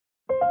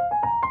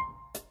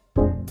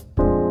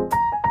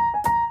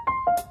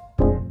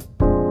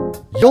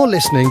You're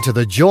listening to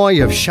the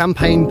Joy of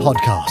Champagne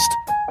podcast,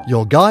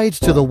 your guide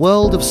to the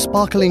world of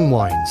sparkling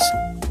wines.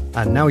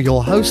 And now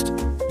your host,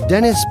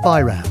 Deniz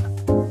Bayram.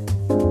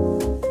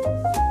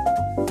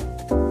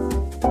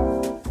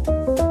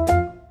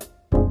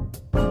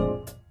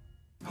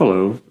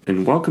 Hello,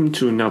 and welcome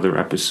to another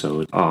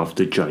episode of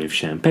The Joy of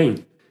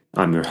Champagne.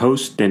 I'm your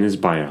host, Deniz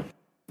Bayram.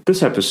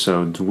 This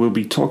episode, we'll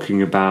be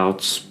talking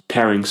about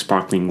pairing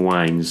sparkling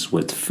wines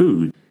with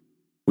food.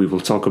 We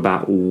will talk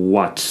about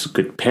what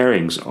good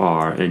pairings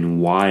are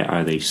and why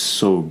are they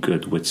so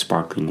good with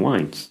sparkling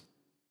wines.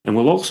 And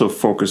we'll also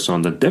focus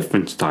on the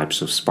different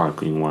types of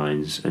sparkling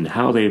wines and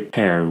how they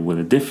pair with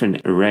a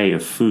different array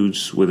of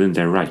foods within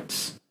their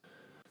rights.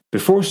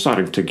 Before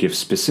starting to give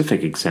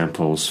specific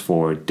examples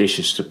for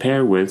dishes to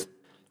pair with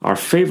our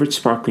favorite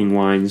sparkling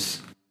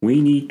wines,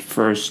 we need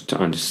first to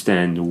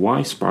understand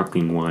why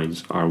sparkling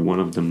wines are one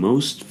of the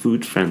most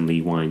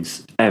food-friendly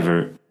wines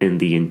ever in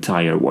the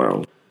entire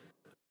world.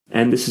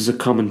 And this is a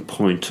common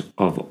point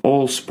of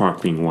all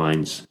sparkling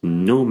wines,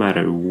 no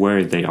matter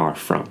where they are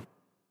from.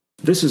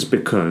 This is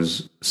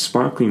because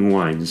sparkling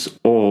wines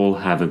all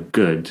have a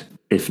good,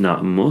 if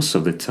not most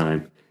of the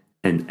time,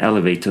 an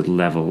elevated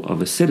level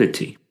of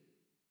acidity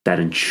that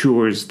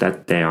ensures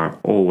that they are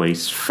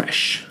always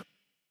fresh.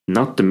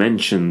 Not to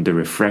mention the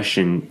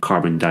refreshing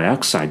carbon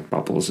dioxide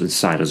bubbles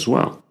inside as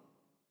well.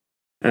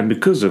 And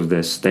because of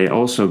this, they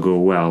also go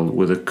well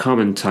with a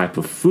common type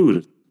of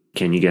food.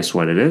 Can you guess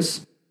what it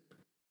is?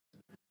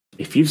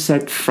 If you've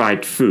said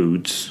fried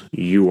foods,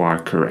 you are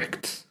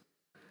correct.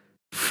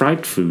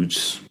 Fried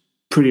foods,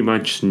 pretty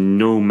much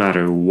no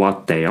matter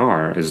what they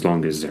are, as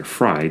long as they're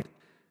fried,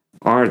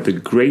 are the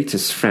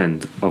greatest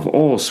friend of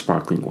all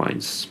sparkling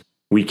wines.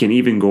 We can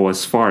even go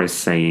as far as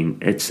saying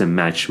it's a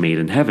match made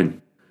in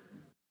heaven.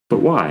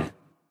 But why?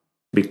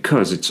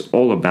 Because it's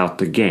all about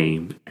the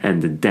game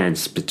and the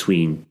dance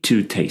between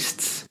two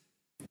tastes,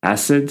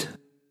 acid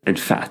and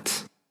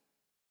fat.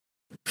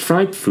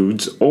 Fried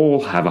foods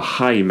all have a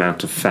high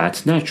amount of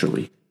fat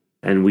naturally,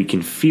 and we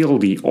can feel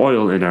the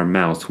oil in our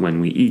mouth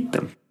when we eat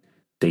them.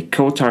 They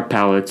coat our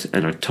palate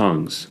and our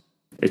tongues.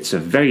 It's a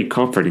very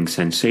comforting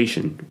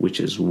sensation, which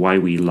is why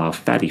we love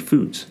fatty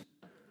foods.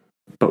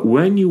 But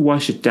when you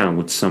wash it down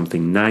with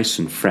something nice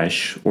and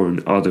fresh, or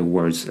in other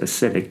words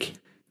acidic,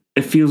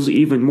 it feels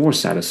even more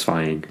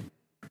satisfying,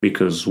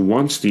 because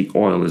once the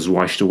oil is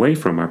washed away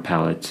from our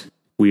palate,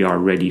 we are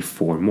ready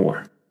for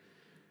more.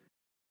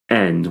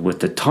 And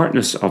with the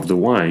tartness of the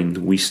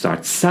wine, we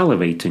start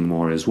salivating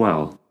more as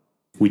well,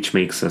 which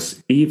makes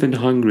us even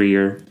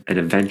hungrier and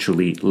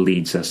eventually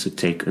leads us to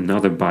take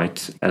another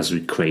bite as we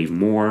crave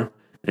more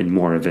and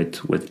more of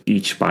it with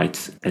each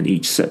bite and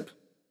each sip.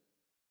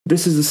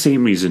 This is the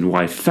same reason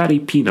why fatty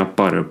peanut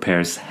butter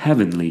pairs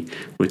heavenly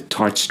with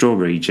tart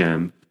strawberry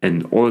jam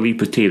and oily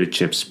potato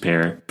chips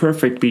pair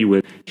perfectly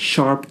with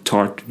sharp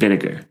tart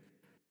vinegar.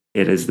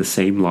 It is the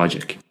same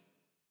logic.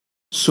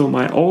 So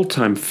my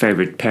all-time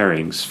favorite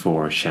pairings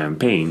for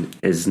champagne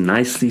is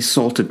nicely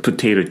salted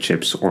potato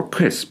chips or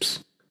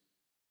crisps.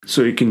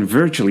 So you can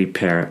virtually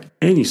pair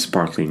any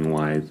sparkling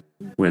wine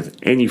with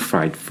any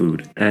fried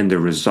food and the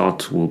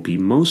result will be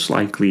most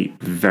likely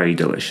very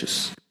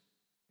delicious.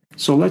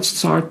 So let's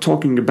start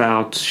talking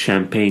about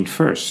champagne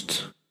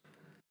first.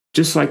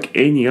 Just like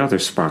any other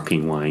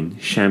sparkling wine,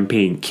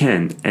 champagne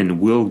can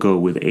and will go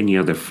with any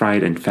other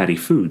fried and fatty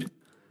food.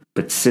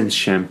 But since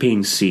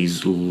champagne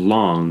sees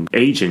long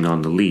aging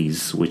on the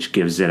lees, which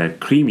gives it a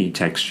creamy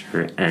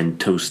texture and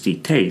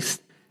toasty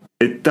taste,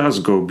 it does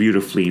go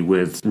beautifully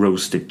with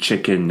roasted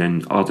chicken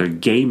and other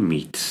game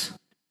meats,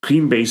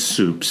 cream-based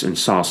soups and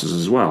sauces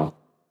as well.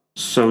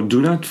 So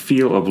do not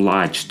feel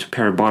obliged to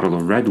pair a bottle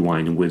of red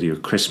wine with your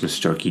Christmas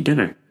turkey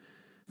dinner.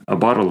 A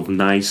bottle of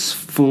nice,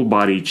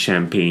 full-bodied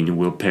champagne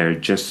will pair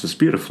just as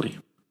beautifully.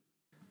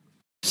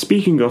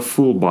 Speaking of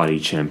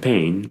full-bodied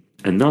champagne,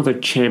 another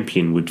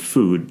champion with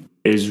food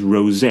is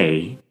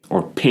rosé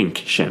or pink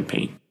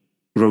champagne.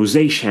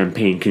 Rosé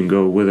champagne can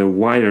go with a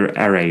wider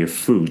array of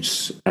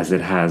foods as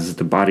it has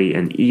the body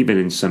and even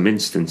in some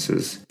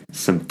instances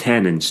some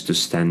tannins to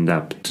stand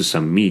up to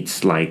some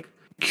meats like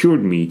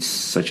cured meats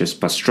such as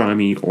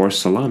pastrami or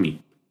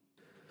salami.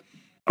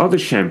 Other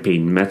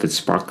champagne method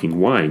sparkling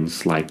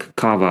wines like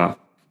cava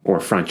or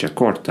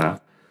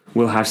Franciacorta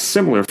will have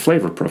similar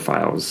flavor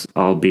profiles,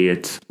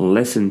 albeit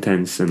less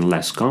intense and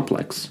less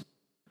complex.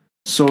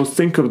 So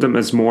think of them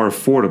as more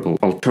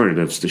affordable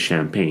alternatives to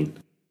champagne.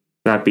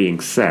 That being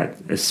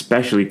said,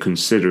 especially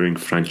considering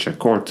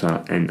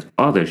Franciacorta and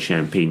other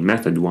champagne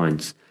method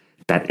wines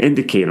that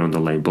indicate on the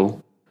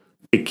label,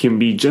 it can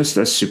be just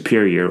as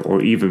superior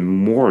or even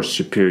more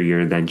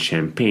superior than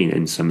champagne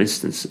in some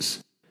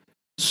instances.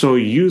 So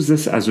use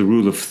this as a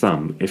rule of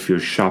thumb if you're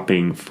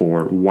shopping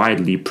for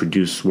widely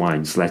produced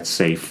wines, let's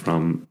say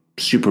from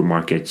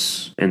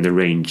supermarkets in the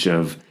range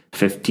of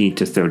 $15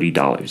 to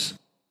 $30.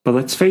 But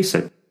let's face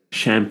it,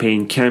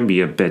 champagne can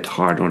be a bit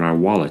hard on our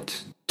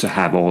wallet to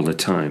have all the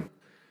time.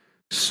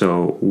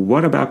 So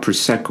what about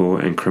Prosecco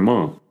and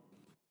Crémant?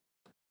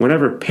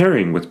 Whenever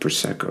pairing with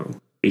Prosecco,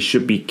 it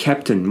should be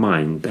kept in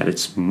mind that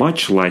it's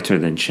much lighter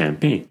than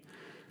champagne,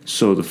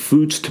 so the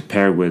foods to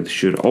pair with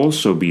should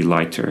also be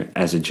lighter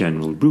as a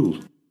general rule.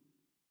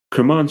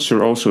 Crémants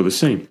are also the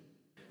same.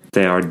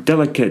 They are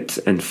delicate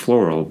and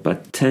floral,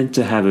 but tend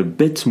to have a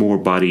bit more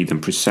body than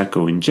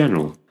Prosecco in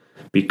general,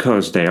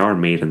 because they are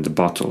made in the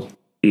bottle,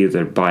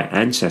 either by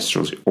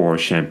ancestrals or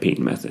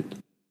champagne method.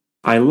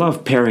 I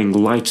love pairing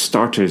light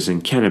starters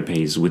and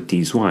canapés with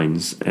these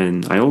wines,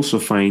 and I also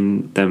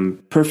find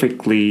them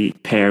perfectly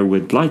pair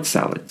with light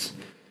salads.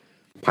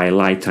 By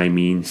light I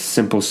mean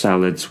simple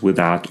salads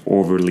without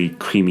overly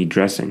creamy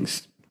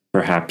dressings,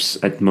 perhaps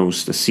at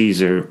most a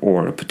Caesar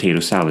or a potato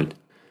salad.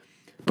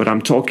 But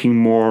I'm talking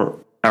more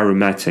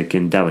aromatic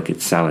and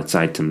delicate salads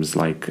items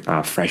like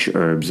fresh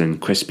herbs and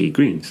crispy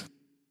greens.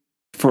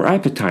 For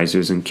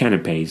appetizers and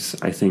canapés,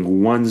 I think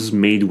ones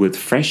made with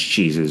fresh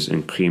cheeses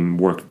and cream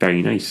work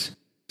very nice.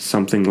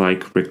 Something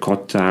like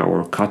ricotta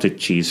or cottage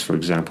cheese, for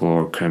example,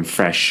 or crème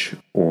fraîche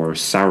or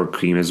sour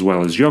cream as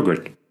well as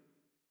yogurt.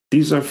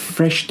 These are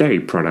fresh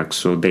dairy products,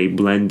 so they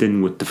blend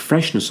in with the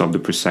freshness of the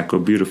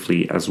Prosecco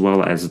beautifully, as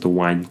well as the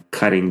wine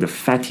cutting the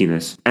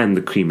fattiness and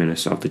the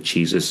creaminess of the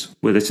cheeses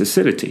with its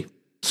acidity.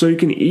 So you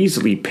can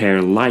easily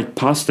pair light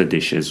pasta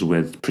dishes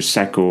with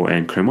Prosecco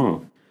and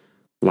Crémant,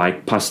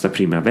 like pasta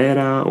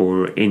primavera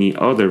or any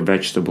other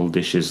vegetable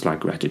dishes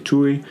like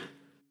ratatouille.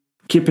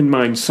 Keep in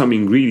mind some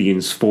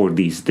ingredients for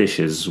these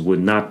dishes would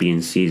not be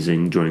in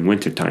season during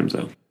wintertime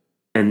though.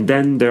 And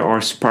then there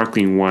are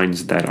sparkling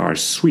wines that are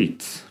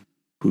sweet.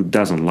 Who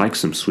doesn't like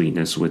some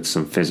sweetness with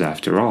some fizz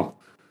after all?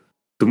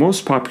 The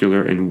most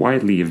popular and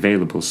widely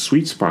available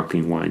sweet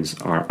sparkling wines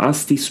are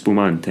Asti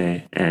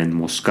Spumante and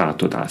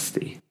Moscato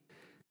d'Asti.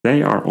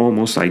 They are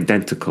almost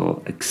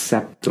identical,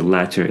 except the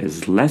latter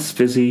is less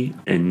fizzy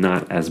and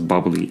not as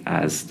bubbly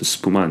as the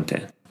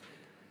Spumante.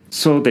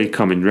 So they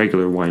come in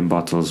regular wine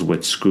bottles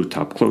with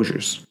screw-top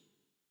closures.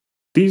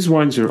 These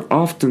wines are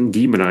often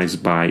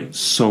demonized by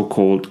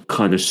so-called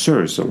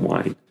connoisseurs of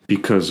wine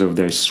because of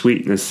their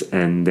sweetness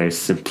and their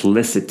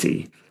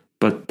simplicity,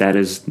 but that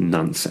is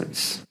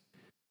nonsense.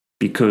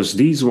 Because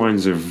these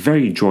wines are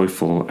very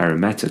joyful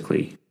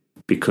aromatically,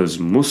 because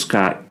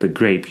Muscat, the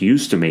grape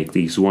used to make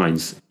these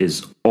wines,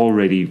 is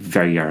already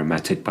very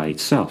aromatic by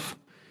itself.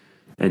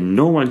 And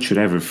no one should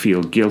ever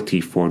feel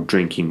guilty for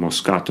drinking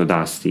Moscato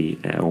d'Asti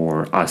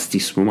or Asti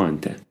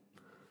Spumante.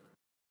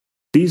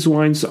 These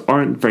wines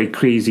aren't very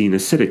crazy in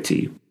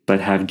acidity, but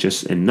have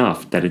just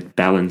enough that it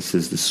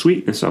balances the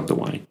sweetness of the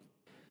wine.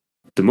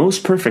 The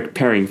most perfect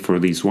pairing for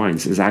these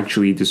wines is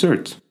actually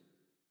dessert.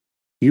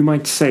 You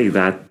might say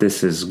that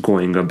this is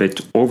going a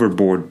bit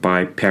overboard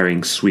by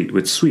pairing sweet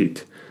with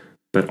sweet,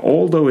 but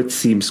although it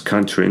seems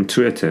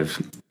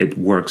counterintuitive, it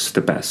works the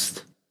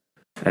best,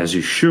 as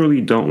you surely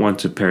don't want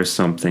to pair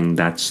something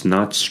that's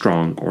not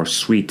strong or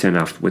sweet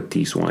enough with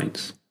these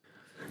wines.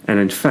 And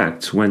in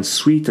fact, when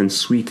sweet and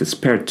sweet is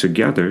paired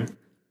together,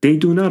 they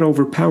do not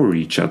overpower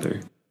each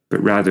other,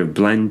 but rather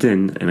blend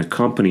in and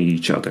accompany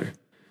each other.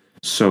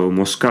 So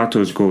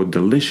Moscatos go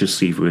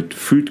deliciously with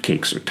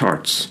fruitcakes or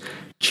tarts,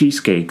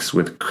 cheesecakes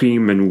with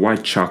cream and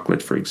white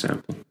chocolate, for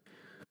example.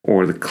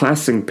 Or the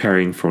classic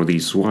pairing for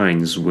these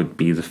wines would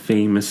be the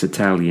famous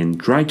Italian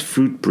dried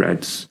fruit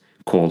breads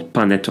called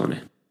panettone.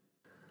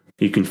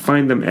 You can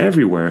find them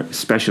everywhere,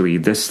 especially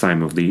this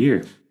time of the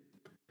year.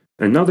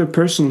 Another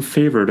personal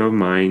favorite of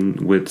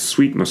mine with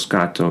sweet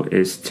Moscato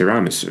is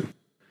tiramisu.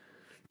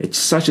 It's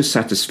such a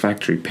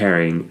satisfactory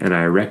pairing, and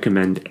I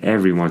recommend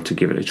everyone to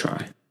give it a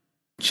try.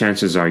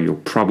 Chances are you'll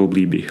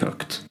probably be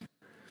hooked.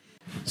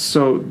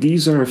 So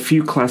these are a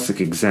few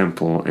classic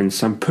examples and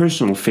some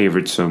personal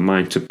favorites of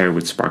mine to pair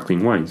with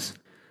sparkling wines.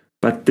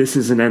 But this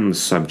is an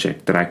endless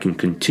subject that I can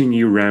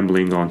continue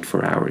rambling on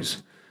for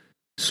hours.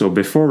 So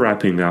before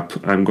wrapping up,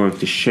 I'm going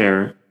to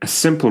share a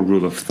simple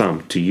rule of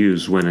thumb to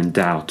use when in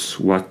doubt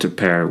what to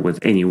pair with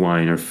any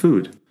wine or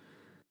food.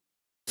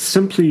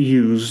 Simply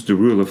use the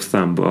rule of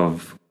thumb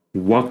of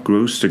what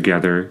grows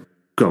together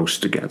goes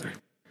together.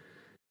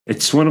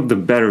 It's one of the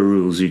better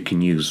rules you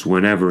can use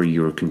whenever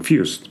you're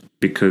confused,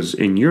 because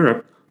in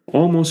Europe,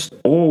 almost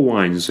all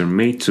wines are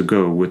made to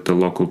go with the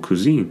local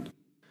cuisine.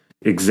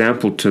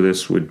 Example to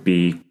this would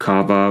be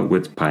cava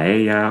with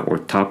paella or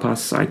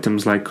tapas,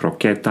 items like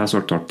croquetas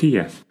or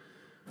tortillas,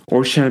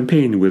 or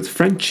champagne with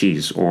French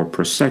cheese or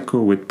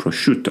prosecco with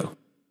prosciutto.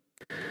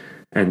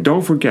 And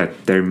don't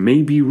forget, there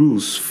may be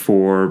rules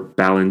for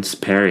balanced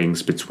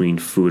pairings between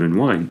food and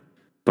wine,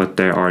 but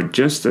there are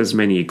just as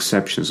many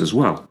exceptions as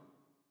well.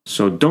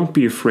 So don't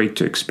be afraid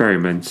to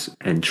experiment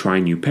and try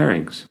new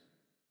pairings.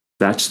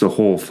 That's the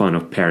whole fun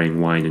of pairing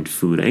wine and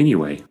food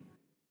anyway.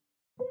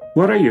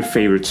 What are your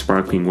favorite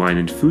sparkling wine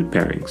and food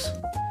pairings?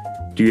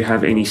 Do you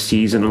have any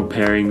seasonal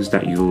pairings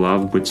that you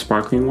love with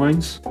sparkling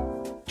wines?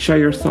 Share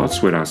your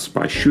thoughts with us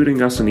by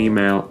shooting us an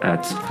email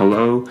at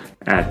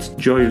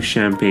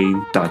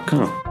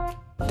hello@joyofchampagne.com.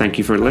 Thank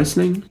you for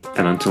listening,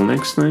 and until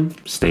next time,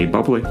 stay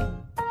bubbly.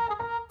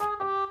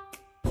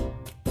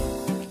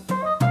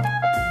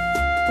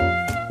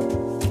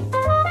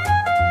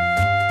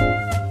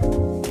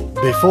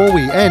 Before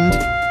we end,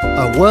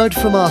 a word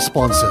from our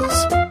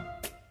sponsors.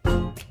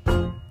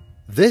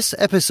 This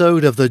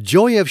episode of the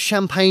Joy of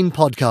Champagne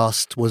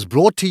podcast was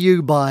brought to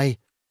you by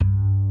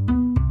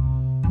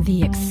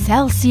The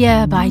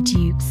Excelsior by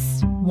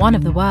Dukes, one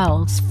of the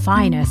world's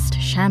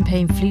finest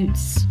champagne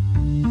flutes.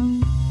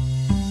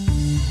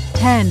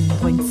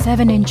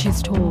 10.7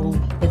 inches tall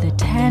with a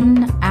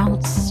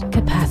 10-ounce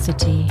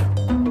capacity.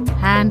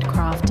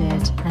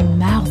 Handcrafted and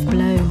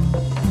mouth-blown,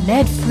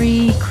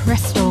 lead-free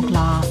crystal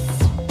glass.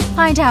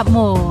 Find out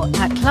more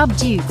at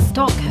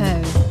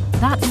clubdukes.co.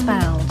 That's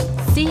spelled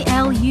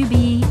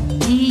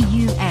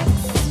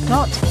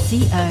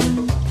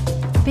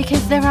clubdux.co.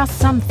 Because there are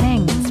some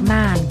things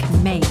man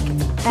can make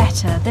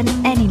better than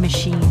any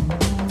machine.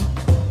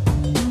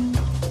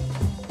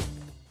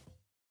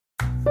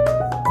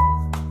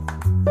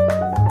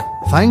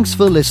 Thanks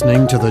for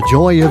listening to the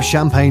Joy of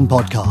Champagne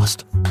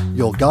podcast,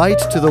 your guide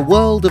to the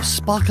world of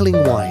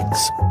sparkling wines.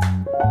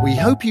 We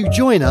hope you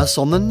join us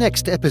on the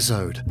next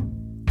episode.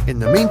 In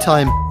the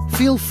meantime,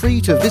 feel free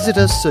to visit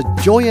us at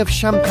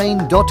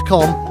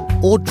joyofchampagne.com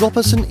or drop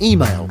us an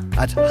email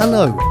at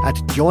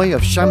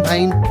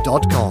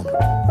hello@joyofchampagne.com.